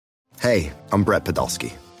Hey, I'm Brett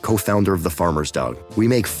Podolsky, co-founder of The Farmer's Dog. We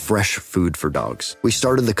make fresh food for dogs. We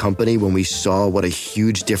started the company when we saw what a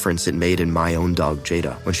huge difference it made in my own dog,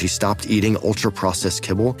 Jada, when she stopped eating ultra-processed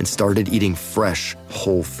kibble and started eating fresh,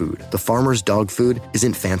 whole food. The Farmer's Dog food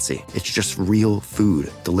isn't fancy. It's just real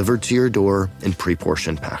food delivered to your door in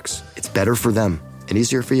pre-portioned packs. It's better for them and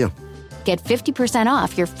easier for you. Get 50%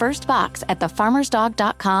 off your first box at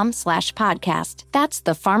thefarmersdog.com/podcast. That's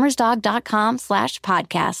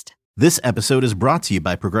thefarmersdog.com/podcast. This episode is brought to you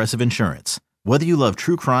by Progressive Insurance. Whether you love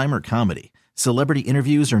true crime or comedy, celebrity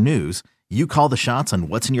interviews or news, you call the shots on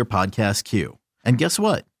what's in your podcast queue. And guess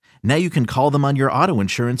what? Now you can call them on your auto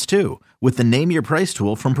insurance too with the Name Your Price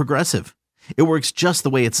tool from Progressive. It works just the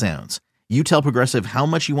way it sounds. You tell Progressive how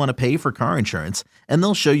much you want to pay for car insurance, and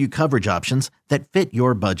they'll show you coverage options that fit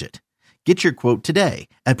your budget. Get your quote today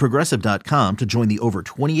at Progressive.com to join the over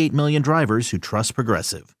 28 million drivers who trust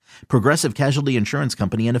Progressive. Progressive Casualty Insurance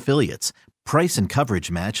Company and Affiliates. Price and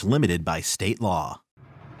coverage match limited by state law.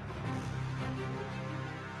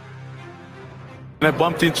 And I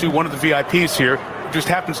bumped into one of the VIPs here, who just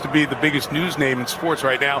happens to be the biggest news name in sports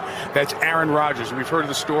right now. That's Aaron Rodgers. We've heard of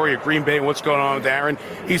the story of Green Bay and what's going on with Aaron.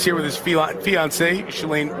 He's here with his fiancée,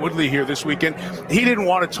 Shailene Woodley, here this weekend. He didn't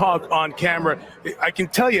want to talk on camera. I can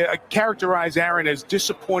tell you, I characterize Aaron as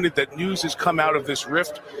disappointed that news has come out of this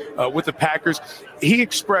rift with the Packers. He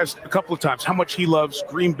expressed a couple of times how much he loves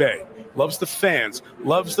Green Bay, loves the fans,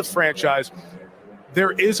 loves the franchise.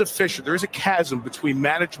 There is a fissure, there is a chasm between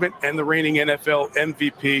management and the reigning NFL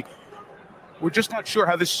MVP. We're just not sure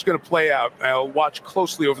how this is going to play out. I'll watch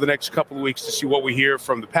closely over the next couple of weeks to see what we hear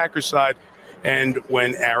from the Packers side and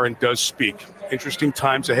when Aaron does speak. Interesting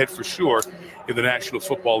times ahead for sure in the National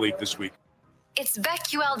Football League this week. It's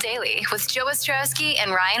BetQL Daily with Joe Ostrowski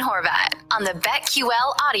and Ryan Horvat on the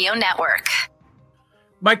BetQL Audio Network.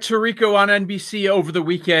 Mike Tirico on NBC over the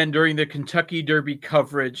weekend during the Kentucky Derby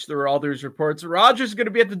coverage. There were all those reports. Rodgers is going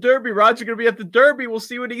to be at the Derby. Rodgers is going to be at the Derby. We'll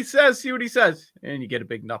see what he says. And you get a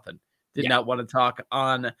big nothing. Did not want to talk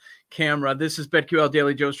on camera. This is BetQL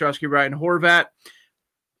Daily. Joe Ostrowski, Ryan Horvat.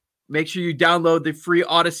 Make sure you download the free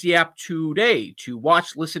Odyssey app today to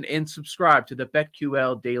watch, listen, and subscribe to the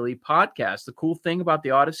BetQL Daily podcast. The cool thing about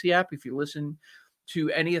the Odyssey app, if you listen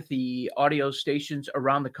to any of the audio stations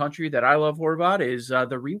around the country that I love, Horvat, is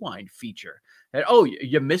the rewind feature. And,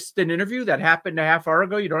 you missed an interview that happened a half hour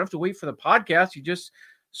ago. You don't have to wait for the podcast. You just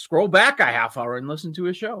scroll back a half hour and listen to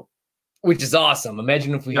a show. Which is awesome.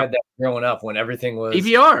 Imagine if we had that growing up when everything was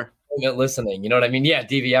DVR. Listening. You know what I mean? Yeah,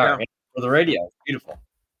 DVR for the radio. Beautiful.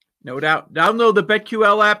 No doubt. Download the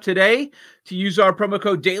BetQL app today to use our promo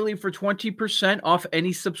code DAILY for 20% off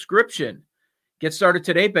any subscription. Get started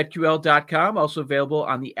today, BetQL.com. Also available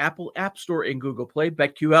on the Apple App Store and Google Play.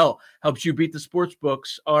 BetQL helps you beat the sports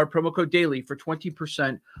books. Our promo code DAILY for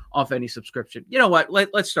 20% off any subscription. You know what?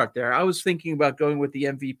 Let's start there. I was thinking about going with the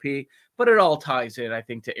MVP, but it all ties in, I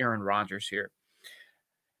think, to Aaron Rodgers here.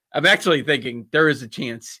 I'm actually thinking there is a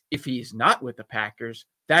chance, if he's not with the Packers,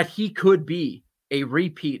 that he could be a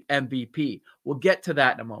repeat MVP. We'll get to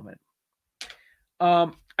that in a moment.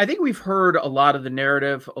 I think we've heard a lot of the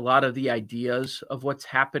narrative, a lot of the ideas of what's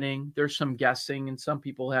happening. There's some guessing, and some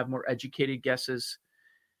people have more educated guesses.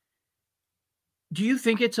 Do you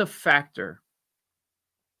think it's a factor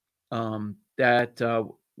that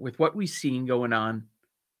with what we've seen going on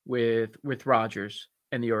with Rodgers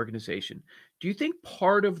and the organization, do you think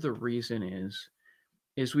part of the reason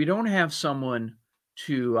is we don't have someone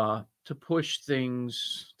to push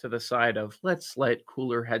things to the side of let's let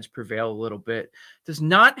cooler heads prevail a little bit? Does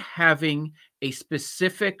not having a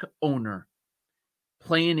specific owner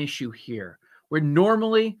play an issue here? Where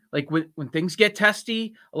normally, like when things get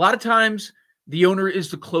testy, a lot of times the owner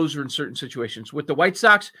is the closer in certain situations. With the White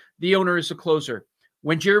Sox, the owner is the closer.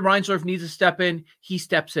 When Jerry Reinsdorf needs to step in, he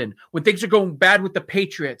steps in. When things are going bad with the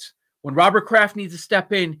Patriots, when Robert Kraft needs to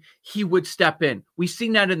step in, he would step in. We've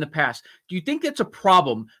seen that in the past. Do you think it's a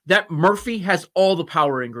problem that Murphy has all the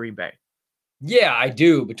power in Green Bay? Yeah, I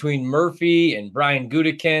do. Between Murphy and Brian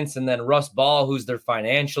Gutekunst and then Russ Ball, who's their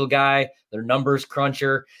financial guy, their numbers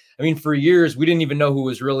cruncher. I mean, for years, we didn't even know who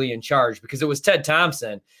was really in charge because it was Ted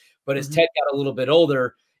Thompson. But as Ted got a little bit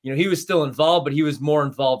older, he was still involved, but he was more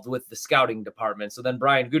involved with the scouting department. So then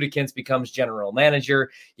Brian Gutekunst becomes general manager.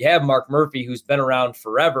 You have Mark Murphy, who's been around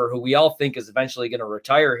forever, who we all think is eventually going to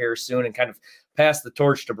retire here soon and kind of pass the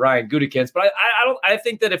torch to Brian Gutekunst. But I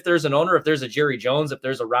think that if there's an owner, if there's a Jerry Jones, if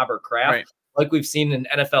there's a Robert Kraft, right, like we've seen in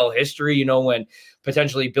NFL history, when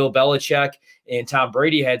potentially Bill Belichick and Tom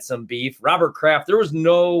Brady had some beef, Robert Kraft, there was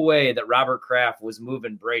no way that Robert Kraft was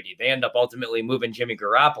moving Brady. They end up ultimately moving Jimmy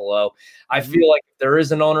Garoppolo. I feel like if there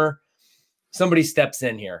is an owner, somebody steps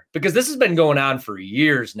in here, because this has been going on for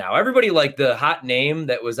years now. Everybody, like, the hot name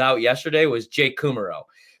that was out yesterday was Jake Kumerow,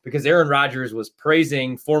 because Aaron Rodgers was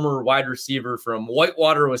praising former wide receiver from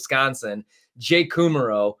Whitewater, Wisconsin, Jake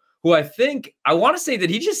Kumerow, who I want to say that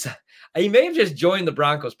he may have just joined the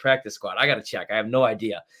Broncos practice squad. I got to check. I have no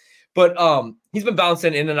idea. But he's been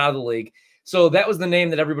bouncing in and out of the league. So that was the name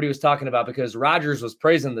that everybody was talking about, because Rodgers was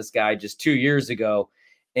praising this guy just 2 years ago,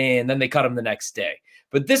 and then they cut him the next day.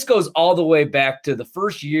 But this goes all the way back to the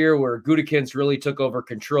first year where Gutekunst really took over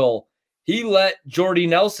control. He let Jordy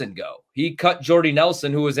Nelson go. He cut Jordy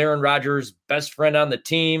Nelson, who was Aaron Rodgers' best friend on the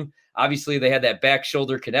team. Obviously, they had that back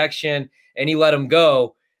shoulder connection, and he let him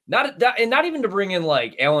go. Not even to bring in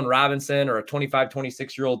like Allen Robinson or a 25,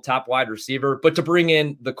 26-year-old top wide receiver, but to bring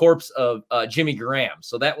in the corpse of Jimmy Graham.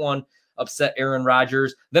 So that one upset Aaron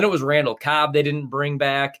Rodgers. Then it was Randall Cobb they didn't bring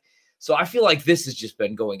back. So I feel like this has just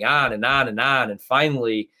been going on and on and on. And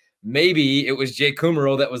finally, maybe it was Jake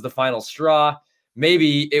Kumerow that was the final straw.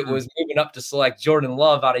 Maybe it was moving up to select Jordan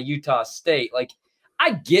Love out of Utah State. Like,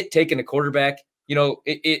 I get taking a quarterback,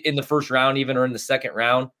 in the first round, even, or in the second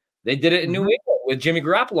round. They did it in New England with Jimmy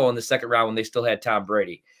Garoppolo in the second round when they still had Tom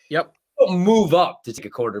Brady. Yep. Don't move up to take a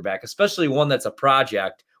quarterback, especially one that's a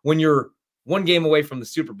project, when you're one game away from the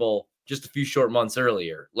Super Bowl just a few short months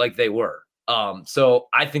earlier, like they were. So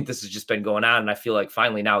I think this has just been going on, and I feel like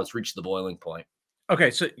finally now it's reached the boiling point.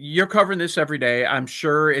 Okay, so you're covering this every day. I'm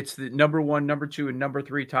sure it's the number 1, number 2, and number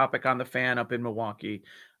 3 topic on the Fan up in Milwaukee.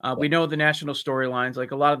 We know the national storylines,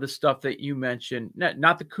 like a lot of the stuff that you mentioned,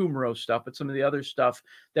 not the Kumerow stuff, but some of the other stuff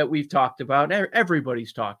that we've talked about,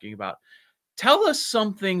 everybody's talking about. Tell us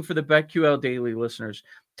something for the BetQL Daily listeners.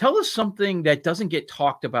 Tell us something that doesn't get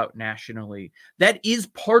talked about nationally that is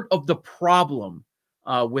part of the problem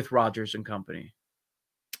with Rodgers and company.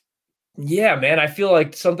 Yeah, man, I feel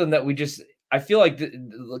like something that I feel like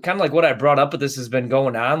kind of like what I brought up, but this has been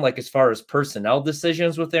going on, like as far as personnel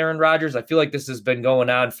decisions with Aaron Rodgers. I feel like this has been going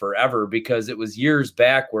on forever, because it was years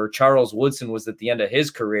back where Charles Woodson was at the end of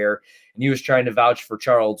his career and he was trying to vouch for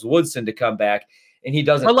Charles Woodson to come back, and he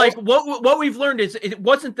doesn't. But like what we've learned is it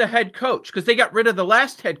wasn't the head coach, because they got rid of the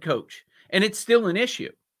last head coach, and it's still an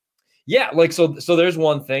issue. Yeah, like so there's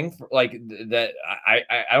one thing like that I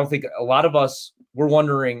don't think a lot of us were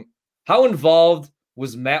wondering, how involved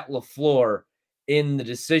was Matt LaFleur in the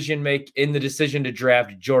decision to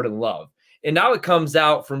draft Jordan Love. And now it comes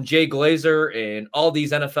out from Jay Glazer and all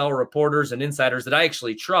these NFL reporters and insiders that I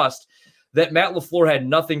actually trust that Matt LaFleur had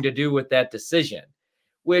nothing to do with that decision,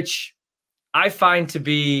 which I find to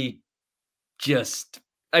be just,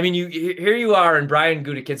 I mean, here you are in Brian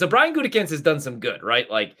Gutekunst. So Brian Gutekunst has done some good, right?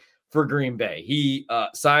 Like for Green Bay, he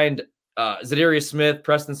signed Zadarius Smith,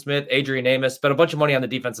 Preston Smith, Adrian Amos, spent a bunch of money on the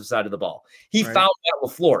defensive side of the ball. He found Matt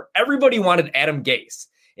LaFleur. Everybody wanted Adam Gase,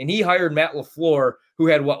 and he hired Matt LaFleur, who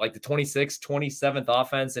had the 26th, 27th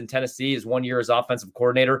offense in Tennessee his 1 year as offensive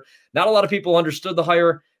coordinator. Not a lot of people understood the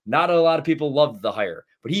hire. Not a lot of people loved the hire,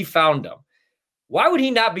 but he found him. Why would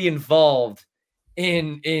he not be involved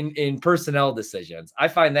in personnel decisions? I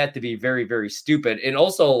find that to be very, very stupid. And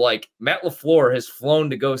also, like, Matt LaFleur has flown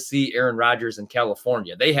to go see Aaron Rodgers in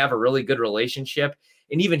California. They have a really good relationship,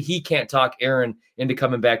 and even he can't talk Aaron into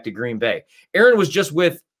coming back to Green Bay. Aaron was just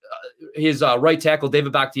with his right tackle,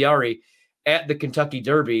 David Bakhtiari, at the Kentucky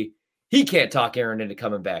Derby. He can't talk Aaron into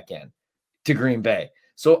coming back in to Green Bay.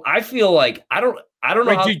 So I feel like I don't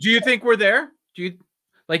know. Do you think we're there? You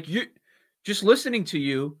just listening to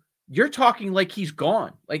you, you're talking like he's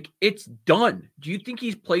gone, like it's done. Do you think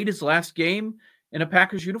he's played his last game in a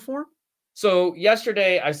Packers uniform? So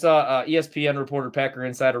yesterday I saw ESPN reporter, Packer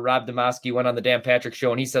insider Rob Demoski went on the Dan Patrick Show,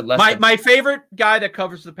 and he said my favorite guy that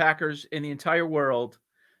covers the Packers in the entire world,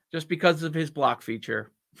 just because of his block feature.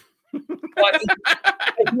 Well,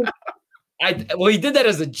 he did that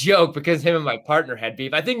as a joke because him and my partner had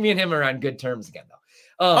beef. I think me and him are on good terms again,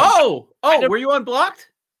 though. Were you unblocked?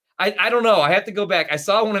 I don't know. I have to go back. I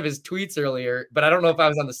saw one of his tweets earlier, but I don't know if I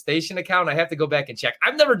was on the station account. I have to go back and check.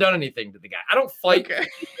 I've never done anything to the guy. I don't fight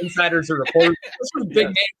insiders or reporters. Big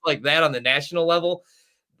names like that on the national level.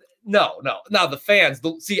 No. Now the fans,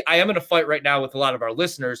 see, I am in a fight right now with a lot of our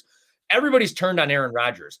listeners. Everybody's turned on Aaron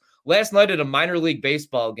Rodgers. Last night at a minor league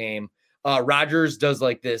baseball game, Rodgers does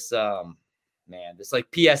like this, this like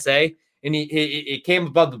PSA, and it came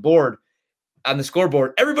above the board on the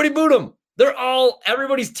scoreboard. Everybody booed him.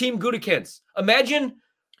 Everybody's team Gutekunst. Imagine.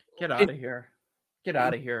 Get out of here. Get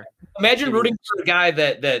out of here. Imagine rooting for a guy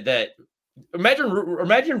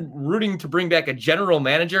imagine rooting to bring back a general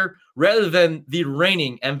manager rather than the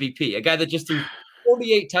reigning MVP, a guy that just threw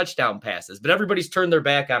 48 touchdown passes, but everybody's turned their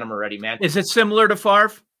back on him already, man. Is it similar to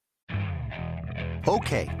Favre?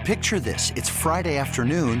 Okay, picture this. It's Friday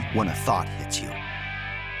afternoon when a thought hits you.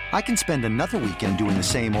 I can spend another weekend doing the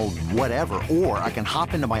same old whatever, or I can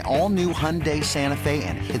hop into my all-new Hyundai Santa Fe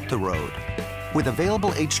and hit the road. With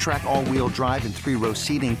available H-Track all-wheel drive and 3-row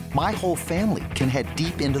seating, my whole family can head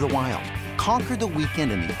deep into the wild. Conquer the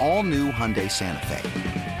weekend in the all-new Hyundai Santa Fe.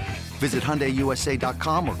 Visit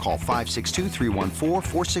HyundaiUSA.com or call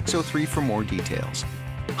 562-314-4603 for more details.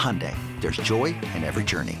 Hyundai, there's joy in every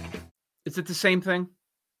journey. Is it the same thing?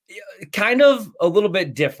 Kind of a little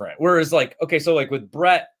bit different. Whereas okay, so with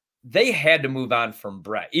Brett, they had to move on from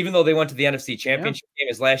Brett, even though they went to the NFC Championship game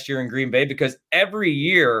as last year in Green Bay, because every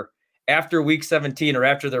year after week 17 or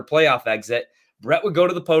after their playoff exit, Brett would go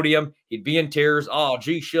to the podium. He'd be in tears. Oh,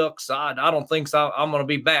 gee, shucks. I don't think so. I'm going to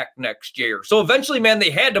be back next year. So eventually, man,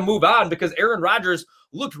 they had to move on because Aaron Rodgers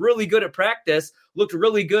looked really good at practice, looked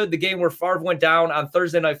really good the game where Favre went down on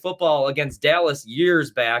Thursday Night Football against Dallas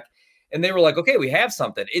years back. And they were like, okay, we have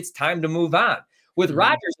something. It's time to move on. With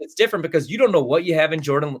Rodgers, it's different because you don't know what you have in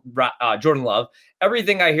Jordan Love.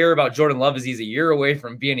 Everything I hear about Jordan Love is he's a year away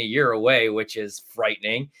from being a year away, which is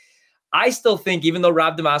frightening. I still think, even though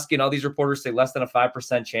Rob Demovsky and all these reporters say less than a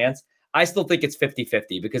 5% chance, I still think it's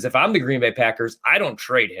 50-50 because if I'm the Green Bay Packers, I don't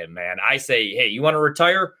trade him, man. I say, hey, you want to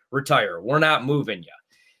retire? Retire. We're not moving you.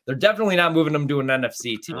 They're definitely not moving him to an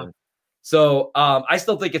NFC team. So I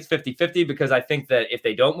still think it's 50-50 because I think that if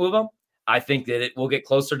they don't move him, I think that it will get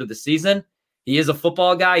closer to the season. He is a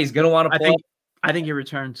football guy. He's going to want to play. I think he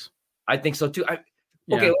returns. I think so too. Okay,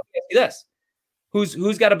 let me ask you this.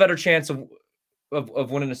 Who's got a better chance of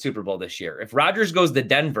winning a Super Bowl this year? If Rodgers goes to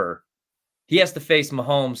Denver, he has to face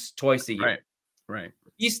Mahomes twice a year. Right.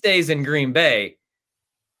 He stays in Green Bay.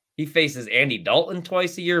 He faces Andy Dalton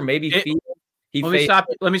twice a year, maybe.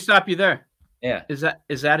 Let me stop you there. Yeah. Is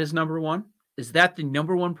that his number one? Is that the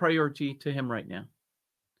number one priority to him right now?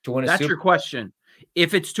 To win That's your question.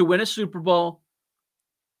 If it's to win a Super Bowl,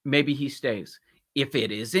 maybe he stays. If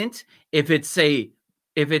it isn't, if it's to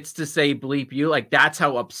say bleep you, like that's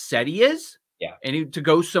how upset he is. Yeah. And to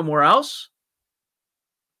go somewhere else,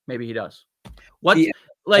 maybe he does.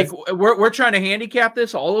 We're trying to handicap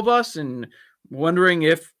this, all of us, and wondering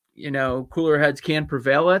if, cooler heads can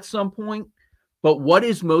prevail at some point. But what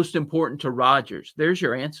is most important to Rodgers? There's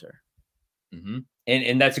your answer. Mm-hmm.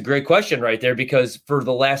 And that's a great question right there, because for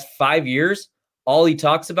the last 5 years, all he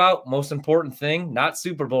talks about, most important thing, not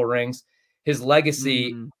Super Bowl rings, his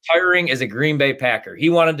legacy, retiring as a Green Bay Packer. He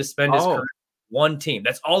wanted to spend his career one team.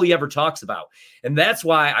 That's all he ever talks about. And that's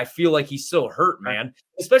why I feel like he's so hurt, man.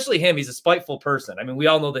 Especially him. He's a spiteful person. I mean, we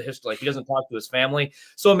all know the history. Like, he doesn't talk to his family.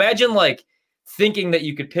 So imagine thinking that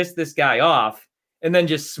you could piss this guy off and then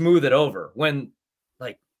just smooth it over when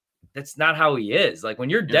that's not how he is. Like, when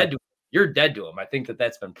you're dead to him, you're dead to him. I think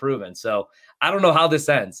that's been proven. So I don't know how this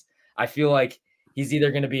ends. I feel like he's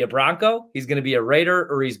either going to be a Bronco, he's going to be a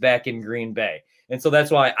Raider, or he's back in Green Bay. And so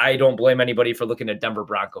that's why I don't blame anybody for looking at Denver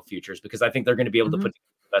Bronco futures, because I think they're going to be able to put the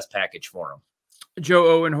best package for him. Joe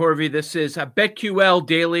Owen Horvey, this is BetQL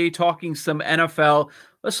Daily, talking some NFL.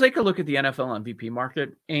 Let's take a look at the NFL MVP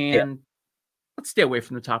market, and let's stay away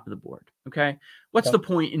from the top of the board, okay? What's the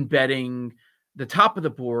point in betting the top of the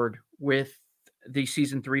board with the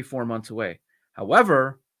season 3-4 months away?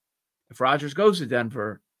 However, if Rodgers goes to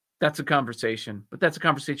Denver, that's a conversation, but that's a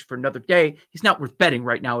conversation for another day. He's not worth betting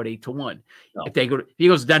right now at 8-1. No. If he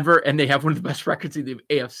goes to Denver and they have one of the best records in the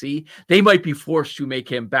AFC, they might be forced to make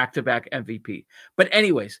him back-to-back MVP. But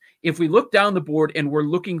anyways, if we look down the board and we're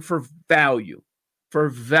looking for value,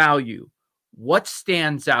 what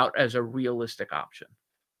stands out as a realistic option?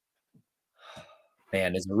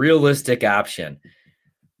 Man, it's a realistic option.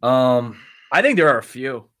 I think there are a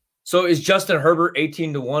few. So is Justin Herbert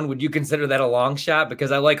 18-1? Would you consider that a long shot?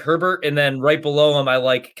 Because I like Herbert, and then right below him, I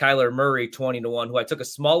like Kyler Murray 20-1, who I took a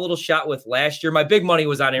small little shot with last year. My big money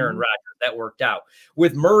was on Aaron Rodgers. That worked out.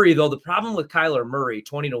 With Murray, though, the problem with Kyler Murray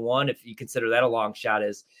 20-1, if you consider that a long shot,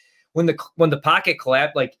 is when the pocket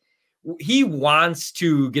collapsed, he wants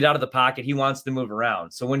to get out of the pocket. He wants to move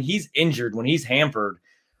around. So when he's injured, when he's hampered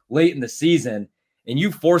late in the season, and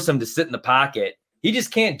you force him to sit in the pocket, he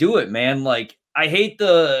just can't do it, man. I hate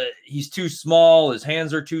he's too small, his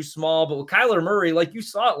hands are too small. But with Kyler Murray, you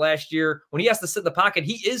saw it last year, when he has to sit in the pocket,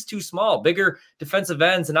 he is too small. Bigger defensive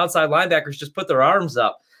ends and outside linebackers just put their arms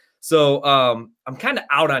up. So I'm kind of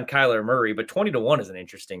out on Kyler Murray, but 20-1 is an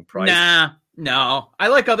interesting price. No. I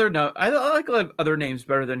like other names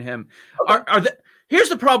better than him. Okay. Here's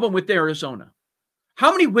the problem with Arizona.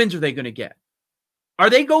 How many wins are they going to get? Are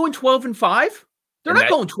they going 12-5? They're not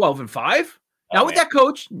going 12-5. Not with that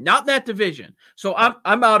coach, not that division. So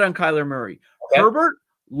I'm out on Kyler Murray. Okay. Herbert,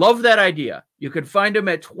 Love that idea. You could find them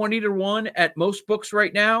at 20-1 at most books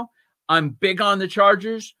right now. I'm big on the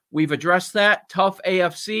Chargers. We've addressed that. Tough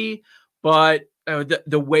AFC, but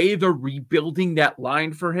the way they're rebuilding that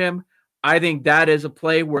line for him, I think that is a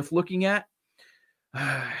play worth looking at.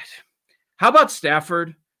 How about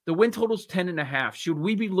Stafford? The win total's 10.5. Should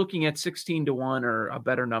we be looking at 16-1 or a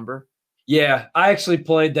better number? Yeah, I actually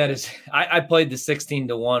played that as I played the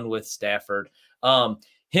 16-1 with Stafford.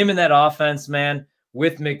 Him in that offense, man,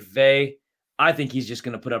 with McVay, I think he's just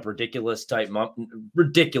going to put up ridiculous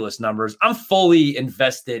numbers. I'm fully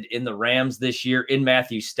invested in the Rams this year, in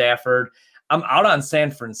Matthew Stafford. I'm out on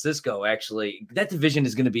San Francisco, actually. That division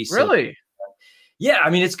is going to be really? Yeah,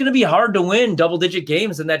 I mean, it's going to be hard to win double-digit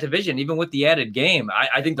games in that division, even with the added game.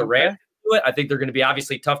 I think the Rams do it. I think they're going to be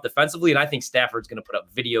obviously tough defensively, and I think Stafford's going to put up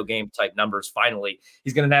video game-type numbers finally.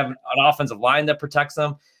 He's going to have an offensive line that protects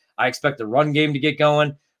them. I expect the run game to get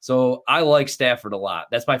going. So I like Stafford a lot.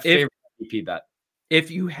 That's my favorite MVP bet. If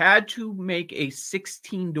you had to make a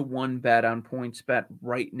 16-1 bet on PointsBet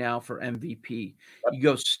right now for MVP, you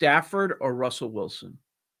go Stafford or Russell Wilson?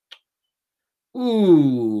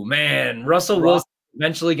 Ooh, man. Russell Wilson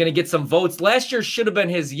eventually going to get some votes. Last year should have been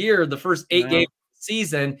his year, the first 8 games of the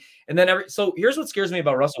season. And then so here's what scares me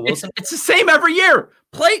about Russell Wilson. It's the same every year.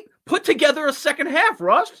 Put together a second half,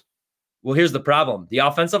 Russ. Well, here's the problem. The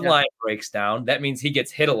offensive line breaks down. That means he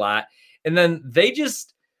gets hit a lot. And then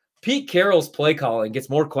Pete Carroll's play calling gets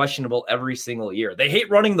more questionable every single year. They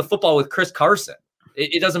hate running the football with Chris Carson.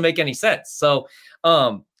 It doesn't make any sense. So,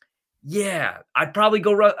 yeah, I'd probably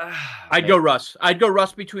go Russ. I'd go Russ. I'd go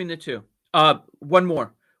Russ between the two. One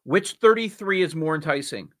more. Which 33 is more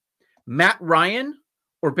enticing? Matt Ryan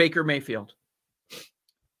or Baker Mayfield?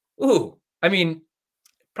 Ooh, I mean,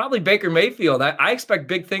 probably Baker Mayfield. I expect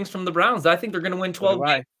big things from the Browns. I think they're going to win 12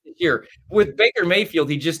 games this year. With Baker Mayfield,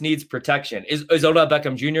 he just needs protection. Is Odell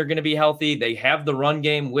Beckham Jr. going to be healthy? They have the run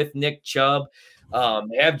game with Nick Chubb.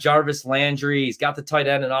 They have Jarvis Landry. He's got the tight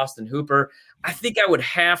end and Austin Hooper. I think I would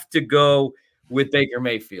have to go with Baker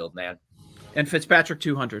Mayfield, man. And Fitzpatrick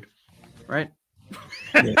 200, right?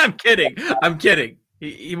 Yeah. I'm kidding.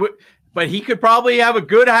 He would, but he could probably have a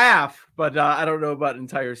good half. But I don't know about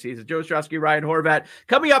entire season. Joe Ostrowski, Ryan Horvat.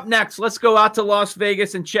 Coming up next, let's go out to Las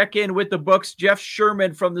Vegas and check in with the books. Jeff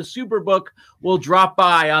Sherman from the Superbook will drop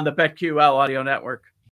by on the BetQL Audio Network.